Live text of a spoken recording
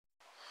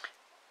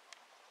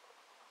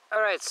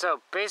Alright,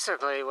 so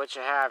basically what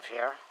you have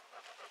here,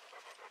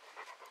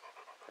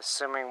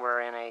 assuming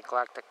we're in a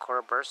galactic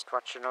core burst,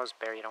 watch your nose,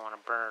 bear, you don't want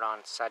to burn it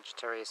on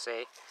Sagittarius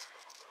A.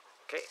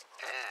 Okay,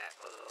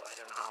 I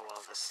don't know how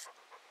well this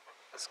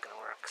is going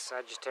to work.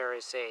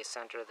 Sagittarius A,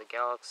 center of the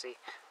galaxy,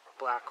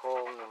 black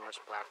hole, numerous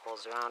black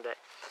holes around it.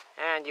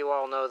 And you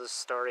all know the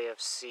story of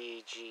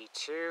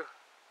CG2,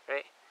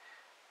 right?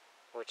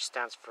 Which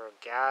stands for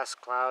gas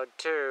cloud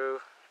 2.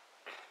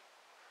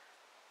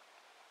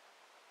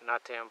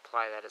 Not to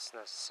imply that it's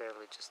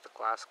necessarily just a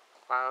glass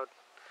cloud.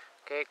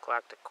 Okay,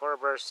 galactic core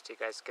burst. You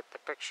guys get the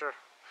picture.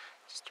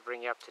 Just to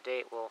bring you up to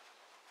date, we'll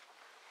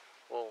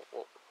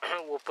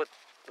put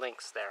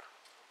links there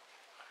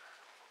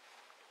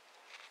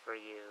for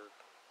you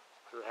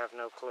who have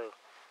no clue.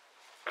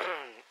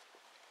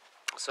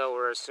 So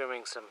we're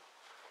assuming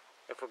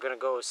if we're going to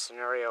go with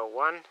scenario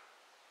 1,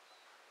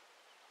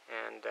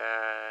 and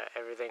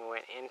everything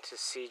went into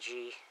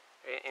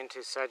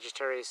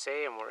Sagittarius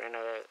A, and we're in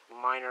a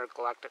minor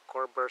galactic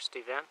core burst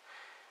event,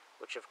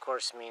 which of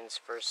course means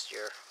first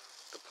you're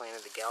the plane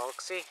of the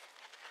galaxy,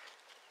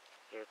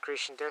 your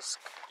accretion disk.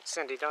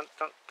 Cindy, don't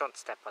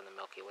step on the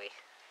Milky Way.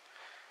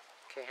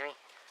 Okay, honey.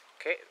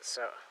 Okay,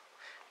 so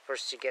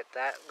first you get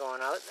that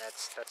going out.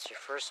 That's your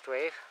first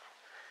wave.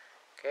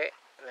 Okay,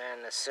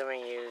 then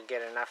assuming you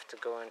get enough to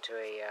go into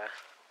a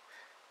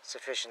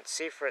sufficient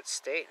Seifert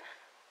state.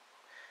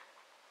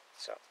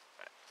 So,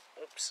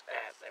 oops,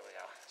 there we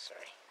go.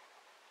 Sorry.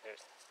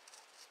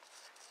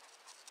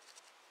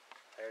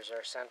 There's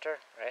our center,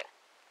 right?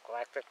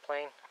 Galactic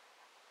plane.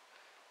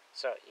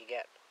 So you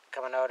get,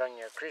 coming out on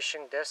your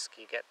accretion disk,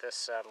 you get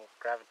this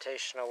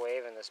gravitational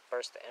wave and this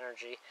burst of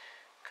energy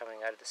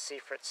coming out of the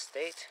Seifert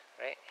state,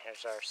 right?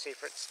 Here's our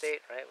Seifert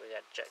state, right? We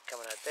got jet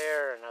coming out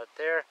there and out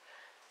there,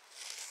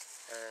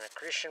 and an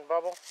accretion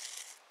bubble.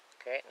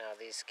 Okay, now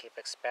these keep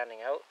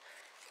expanding out.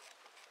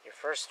 Your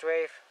first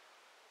wave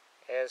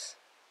is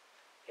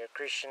your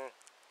accretion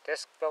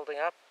disk building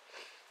up.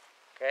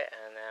 Okay,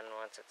 and then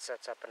once it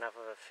sets up enough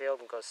of a field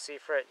and goes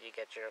Seifert, you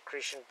get your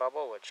accretion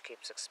bubble, which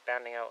keeps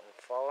expanding out and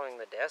following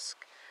the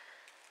disk.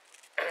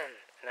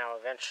 Now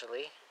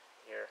eventually,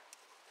 your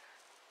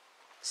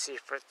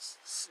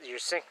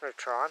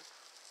synchrotron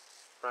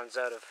runs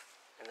out of,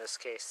 in this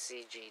case,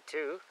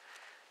 CG2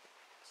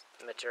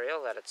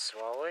 material that it's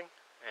swallowing,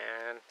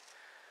 and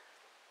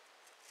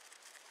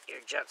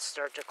your jets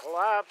start to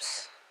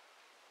collapse.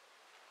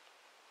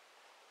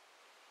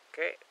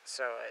 Okay,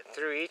 so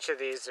through each of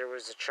these there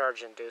was a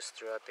charge induced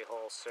throughout the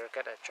whole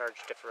circuit, a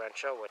charge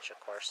differential, which of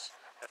course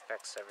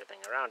affects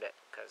everything around it,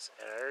 because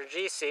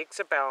energy seeks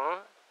a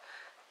balance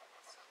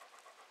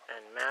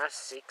and mass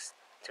seeks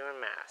to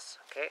unmass.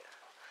 Okay,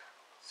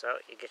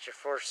 so you get your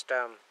first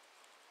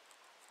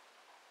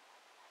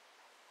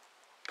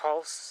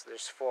pulse,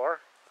 there's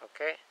 4,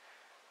 okay.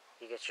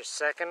 You get your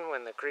second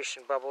when the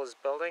accretion bubble is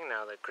building.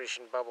 Now the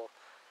accretion bubble,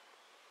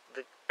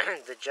 the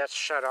jets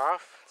shut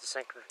off, the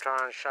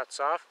synchrotron shuts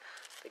off,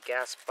 the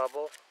gas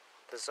bubble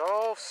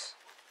dissolves,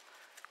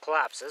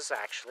 collapses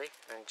actually,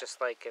 and just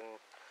like in,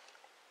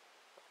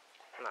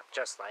 not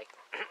just like,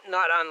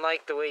 not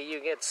unlike the way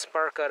you get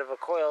spark out of a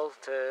coil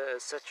to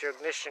set your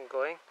ignition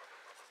going,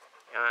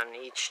 on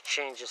each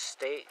change of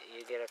state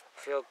you get a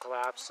field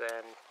collapse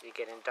and you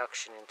get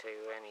induction into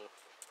any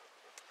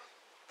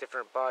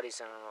different bodies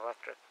in an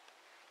electric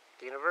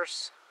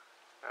universe.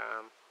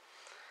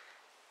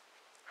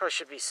 I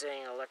should be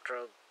saying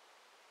electromagnetic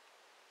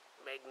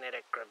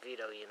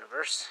gravido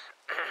universe.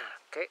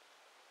 Okay,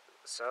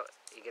 so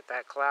you get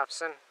that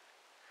collapsing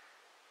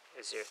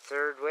is your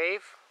third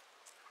wave.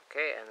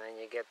 Okay, and then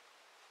you get,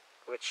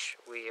 which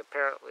we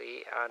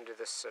apparently under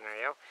this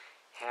scenario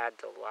had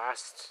the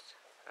last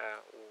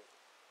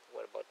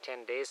what, about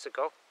 10 days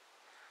ago.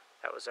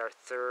 That was our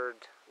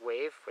third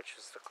wave, which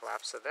was the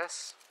collapse of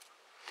this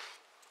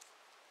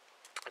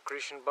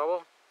accretion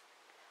bubble.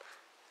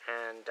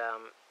 And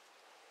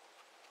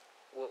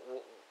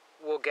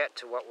we'll get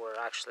to what we're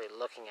actually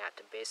looking at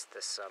to base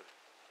this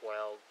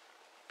wild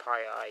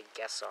pie-eye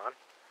guess on.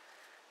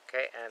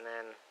 Okay, and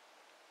then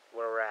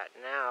where we're at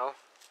now,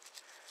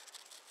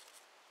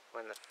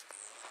 when the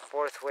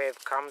fourth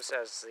wave comes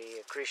as the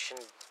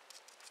accretion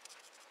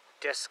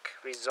disk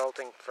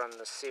resulting from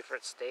the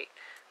Seifert state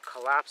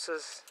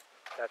collapses,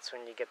 that's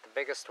when you get the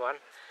biggest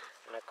one.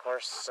 And of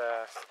course,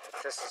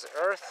 if this is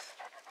Earth,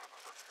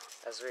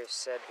 as we've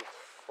said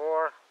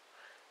before,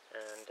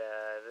 and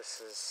this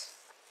is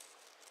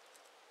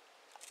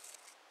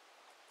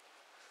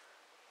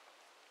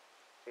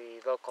the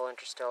local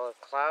interstellar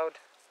cloud,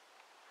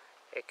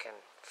 it can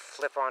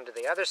flip onto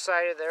the other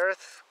side of the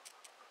Earth,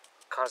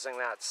 causing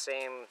that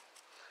same,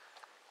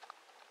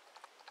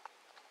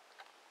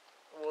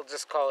 we'll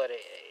just call it a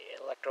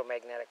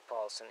electromagnetic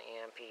pulse, an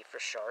EMP for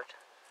short.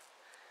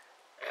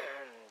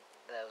 And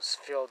those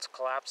fields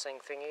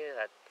collapsing thingy,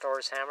 that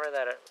Thor's hammer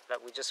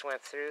that we just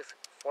went through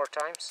 4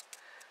 times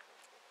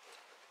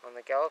on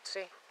the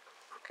galaxy.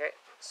 Okay,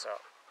 so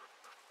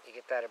you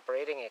get that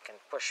abrading, it can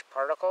push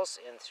particles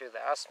in through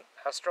the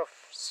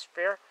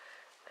astrosphere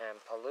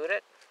and pollute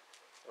it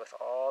with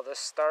all this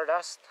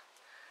stardust.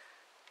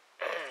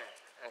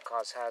 and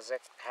cause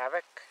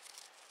havoc,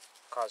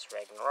 cause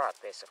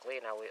RAGNARöK, basically.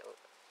 Now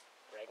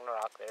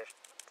RAGNARöK, there,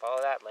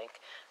 follow that link.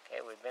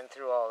 Okay, we've been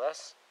through all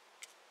this.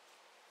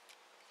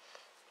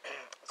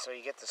 So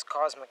you get this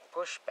cosmic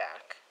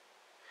pushback,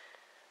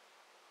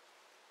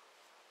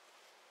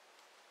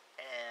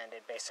 and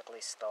it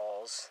basically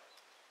stalls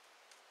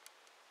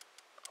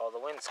all the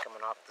winds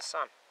coming off the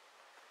sun.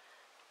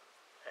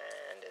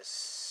 And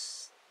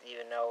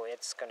even though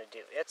it's going to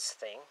do its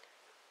thing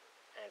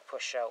and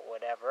push out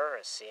whatever,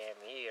 a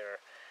CME, or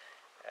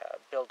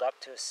build up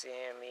to a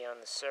CME on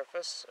the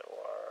surface,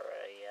 or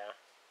a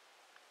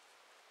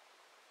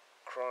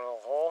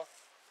coronal hole,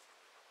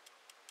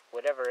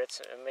 whatever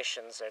its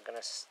emissions are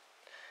going to,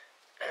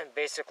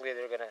 basically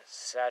they're going to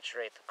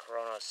saturate the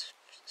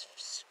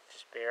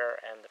chromosphere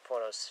and the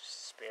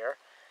photosphere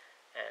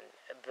and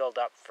build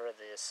up for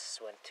this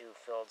when two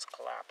fields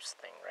collapse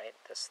thing, right?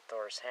 This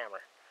Thor's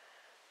hammer.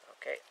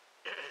 Okay.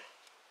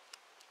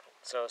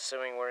 So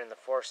assuming we're in the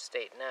fourth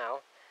state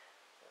now,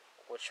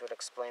 which would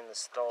explain the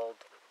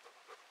stalled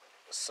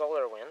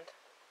solar wind,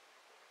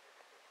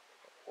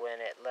 when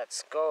it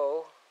lets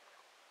go,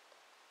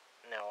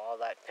 now all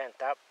that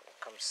pent up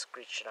comes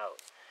screeching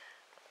out.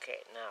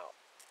 Okay, now,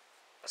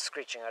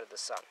 screeching out of the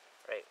sun,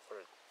 right,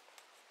 where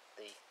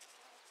the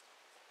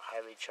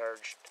highly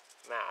charged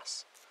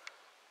mass.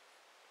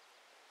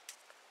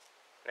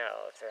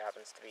 Now, if there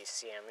happens to be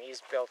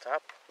CMEs built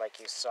up, like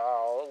you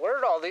saw, where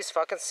did all these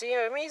fucking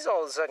CMEs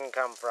all of a sudden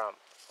come from?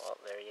 Well,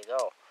 there you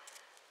go.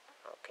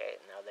 Okay,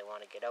 now they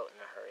want to get out in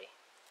a hurry.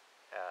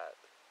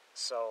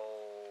 So,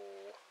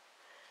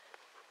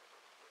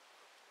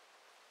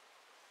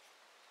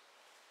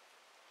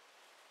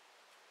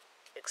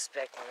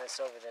 expecting this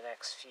over the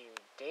next few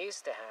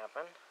days to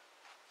happen.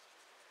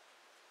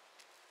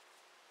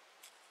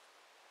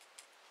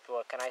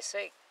 What can I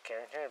say?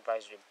 Carrington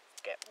advisory,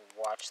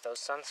 watch those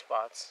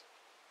sunspots.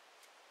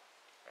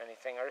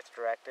 Anything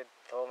earth-directed,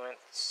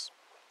 filaments,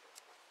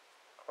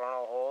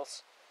 coronal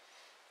holes.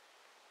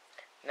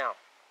 Now,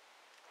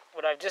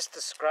 what I've just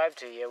described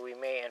to you, we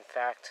may in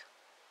fact,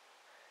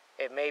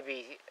 it may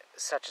be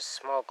such a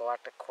small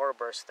galactic core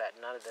burst that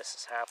none of this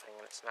is happening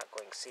and it's not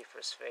going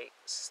Cepheus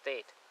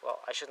state. Well,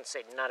 I shouldn't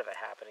say none of it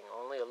happening,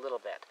 only a little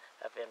bit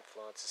of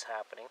influence is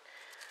happening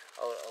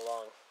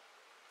along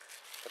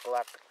the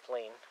galactic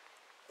plane,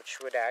 which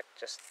would act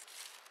just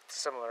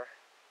similar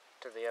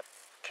to the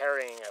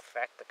carrying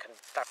effect, the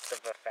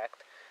conductive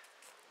effect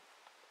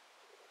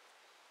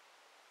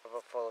of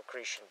a full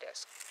accretion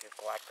disk. Your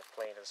galactic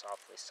plane is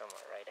awfully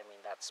similar, right? I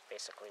mean, that's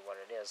basically what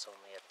it is,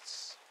 only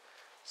it's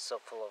so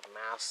full of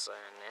mass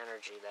and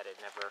energy that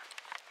it never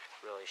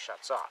really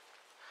shuts off.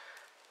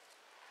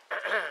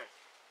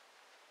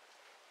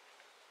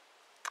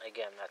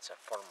 Again, that's a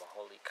form of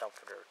holy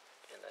comforter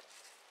in the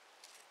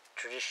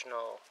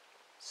traditional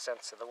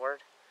sense of the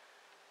word.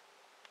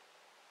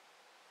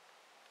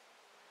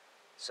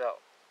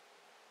 So,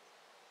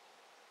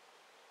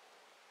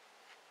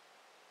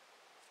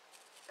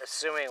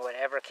 assuming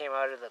whatever came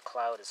out of the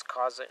cloud is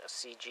causing, a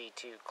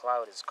CG2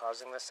 cloud is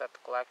causing this at the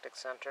galactic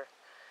center,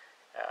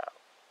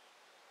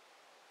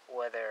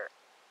 whether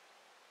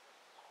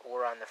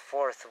we're on the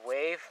fourth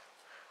wave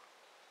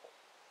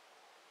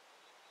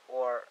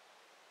or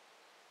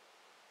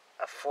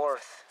a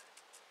fourth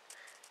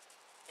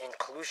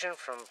inclusion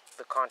from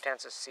the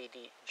contents of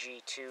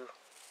CDG2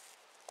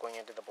 going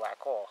into the black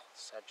hole,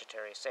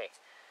 Sagittarius A.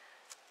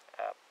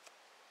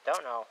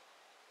 Don't know.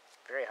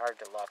 Very hard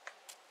to look.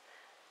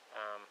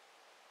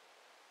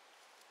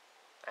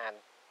 And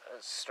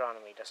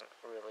astronomy doesn't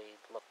really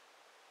look,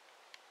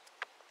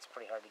 it's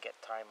pretty hard to get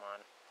time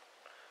on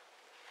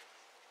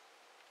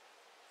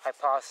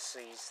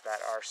hypotheses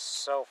that are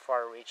so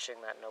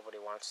far-reaching that nobody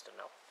wants to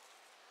know,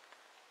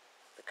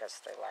 because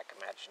they lack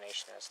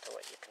imagination as to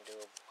what you can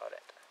do about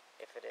it,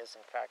 if it is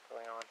in fact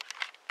going on.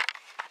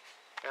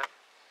 Yeah,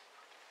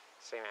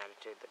 same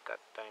attitude that got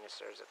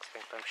dinosaurs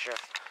extinct, I'm sure.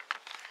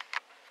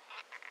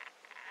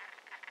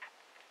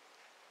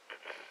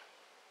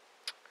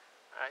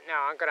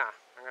 Now I'm gonna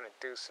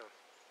do some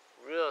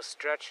real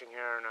stretching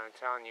here, and I'm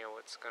telling you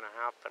what's gonna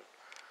happen.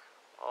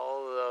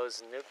 All of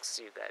those nukes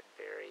you got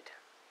buried,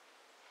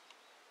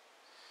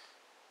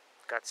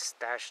 got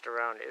stashed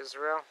around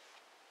Israel,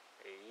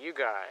 you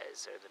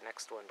guys are the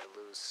next one to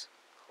lose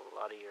a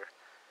lot of your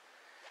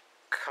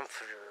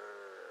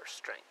comforter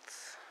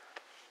strength.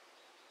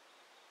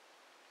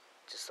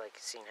 Just like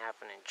you've seen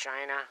happen in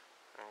China.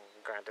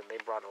 And granted, they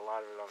brought a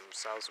lot of it on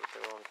themselves with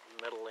their own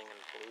meddling and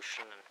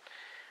pollution and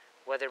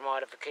weather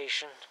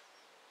modification.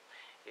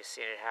 You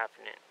see it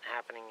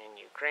happening in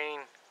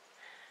Ukraine.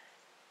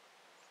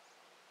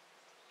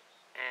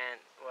 And,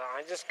 well,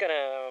 I'm just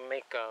gonna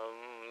make a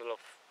little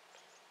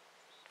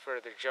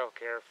further joke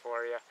here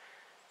for you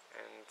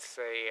and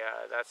say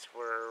that's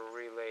where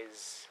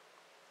relays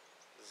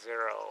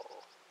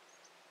 0,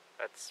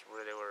 that's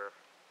where they were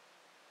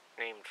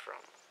named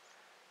from,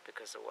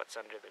 because of what's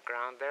under the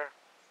ground there.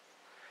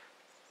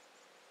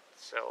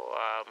 So,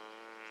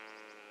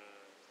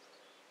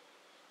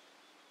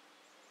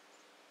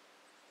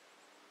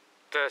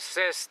 the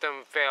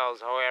system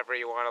fails, however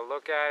you want to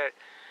look at it.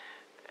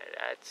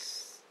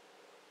 That's...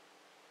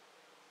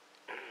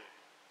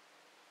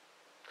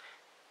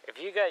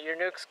 If you got your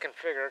nukes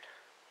configured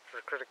for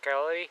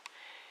criticality,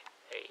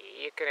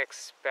 you can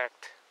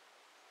expect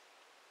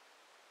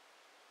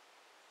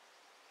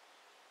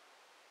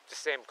the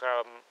same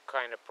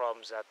kind of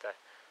problems that the...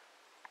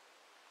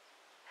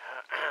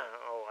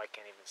 oh, I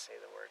can't even say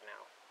the word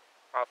now.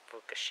 Off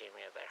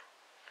Fukushima there.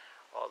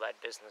 All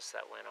that business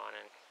that went on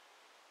in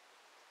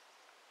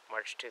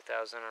March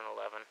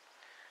 2011.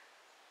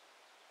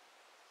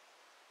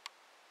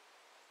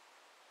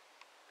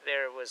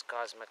 There was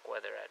cosmic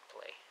weather at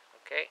play,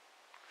 okay?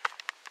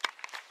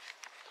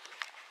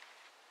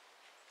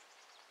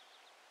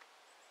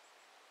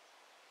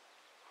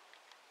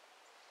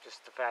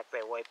 Just the fact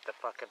they wiped the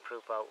fucking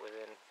proof out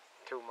within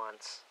 2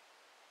 months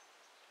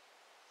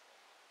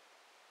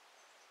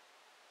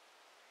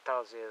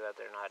tells you that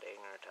they're not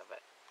ignorant of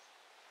it.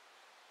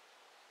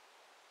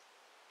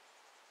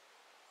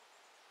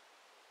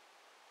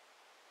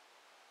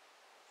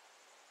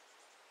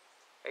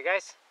 Hey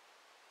guys,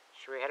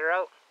 should we head her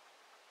out?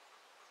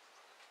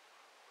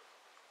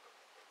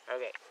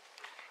 Okay.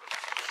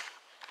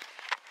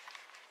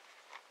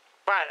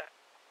 But,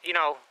 you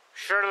know,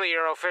 surely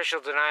your official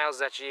denials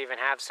that you even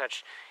have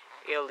such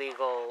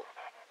illegal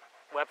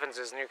weapons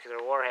as nuclear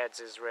warheads,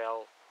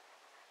 Israel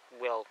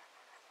will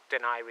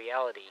deny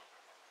reality.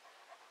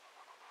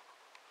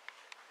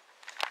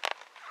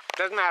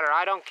 Doesn't matter,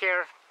 I don't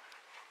care.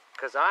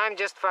 Because I'm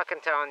just fucking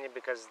telling you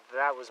because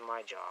that was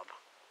my job.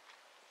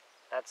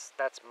 That's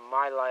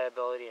my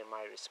liability and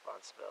my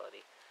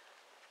responsibility.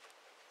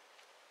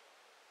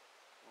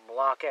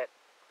 Block it,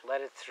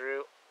 let it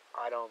through,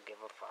 I don't give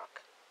a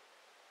fuck.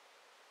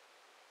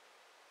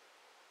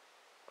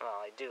 Well,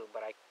 I do,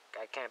 but I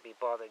can't be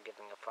bothered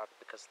giving a fuck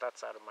because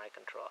that's out of my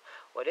control.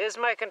 What is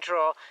my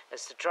control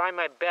is to try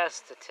my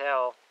best to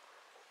tell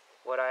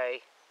what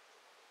I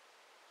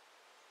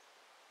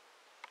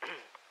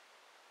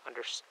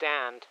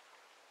understand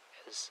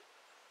is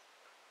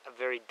a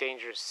very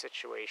dangerous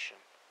situation.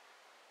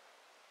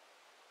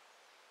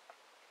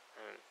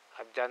 And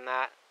I've done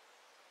that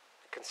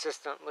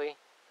consistently.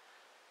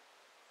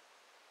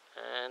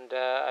 And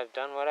I've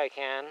done what I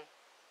can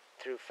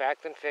through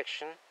fact and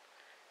fiction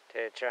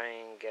to try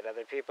and get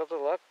other people to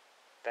look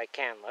that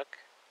can look.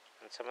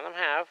 And some of them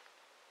have.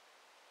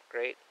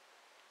 Great.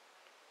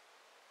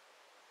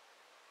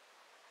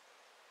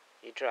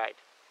 You tried.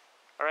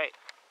 Alright.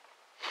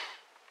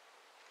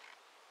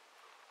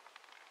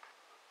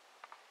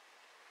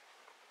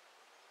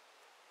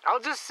 I'll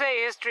just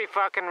say history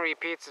fucking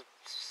repeats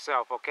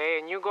itself, okay?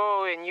 And you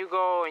go and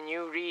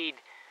you read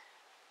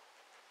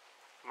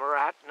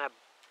Maratna,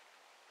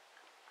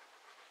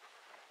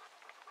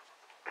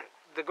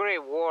 the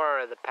Great War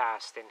of the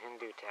Past in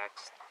Hindu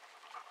text.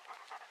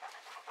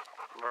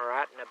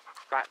 Maratna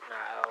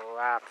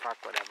Batna, fuck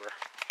whatever.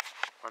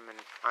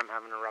 I'm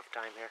having a rough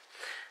time here.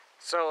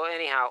 So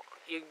anyhow,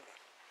 you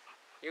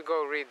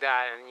go read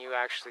that and you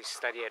actually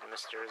study it,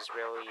 Mr.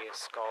 Israeli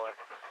scholar.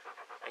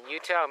 And you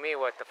tell me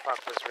what the fuck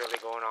was really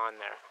going on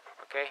there,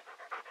 okay?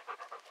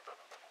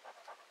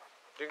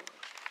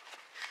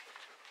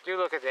 Do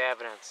look at the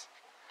evidence.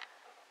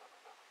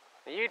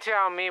 You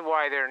tell me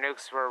why their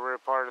nukes were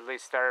reportedly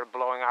started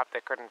blowing up. They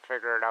couldn't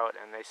figure it out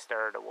and they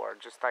started a war,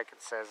 just like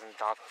it says in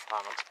Dr.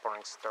 Thomas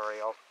Boring's story.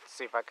 I'll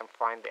see if I can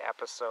find the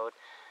episode.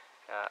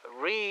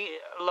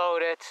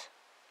 Reload it.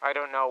 I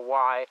don't know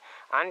why.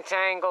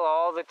 Untangle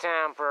all the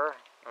tamper,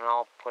 and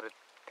I'll put it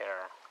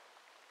there.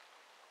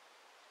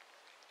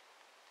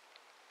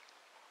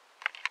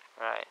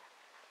 Right.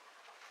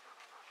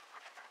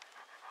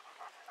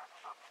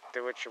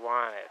 Do what you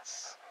want.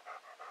 It's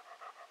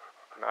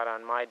not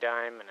on my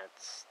dime, and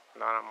it's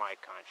not on my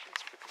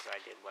conscience because I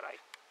did what I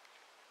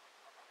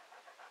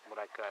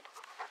could.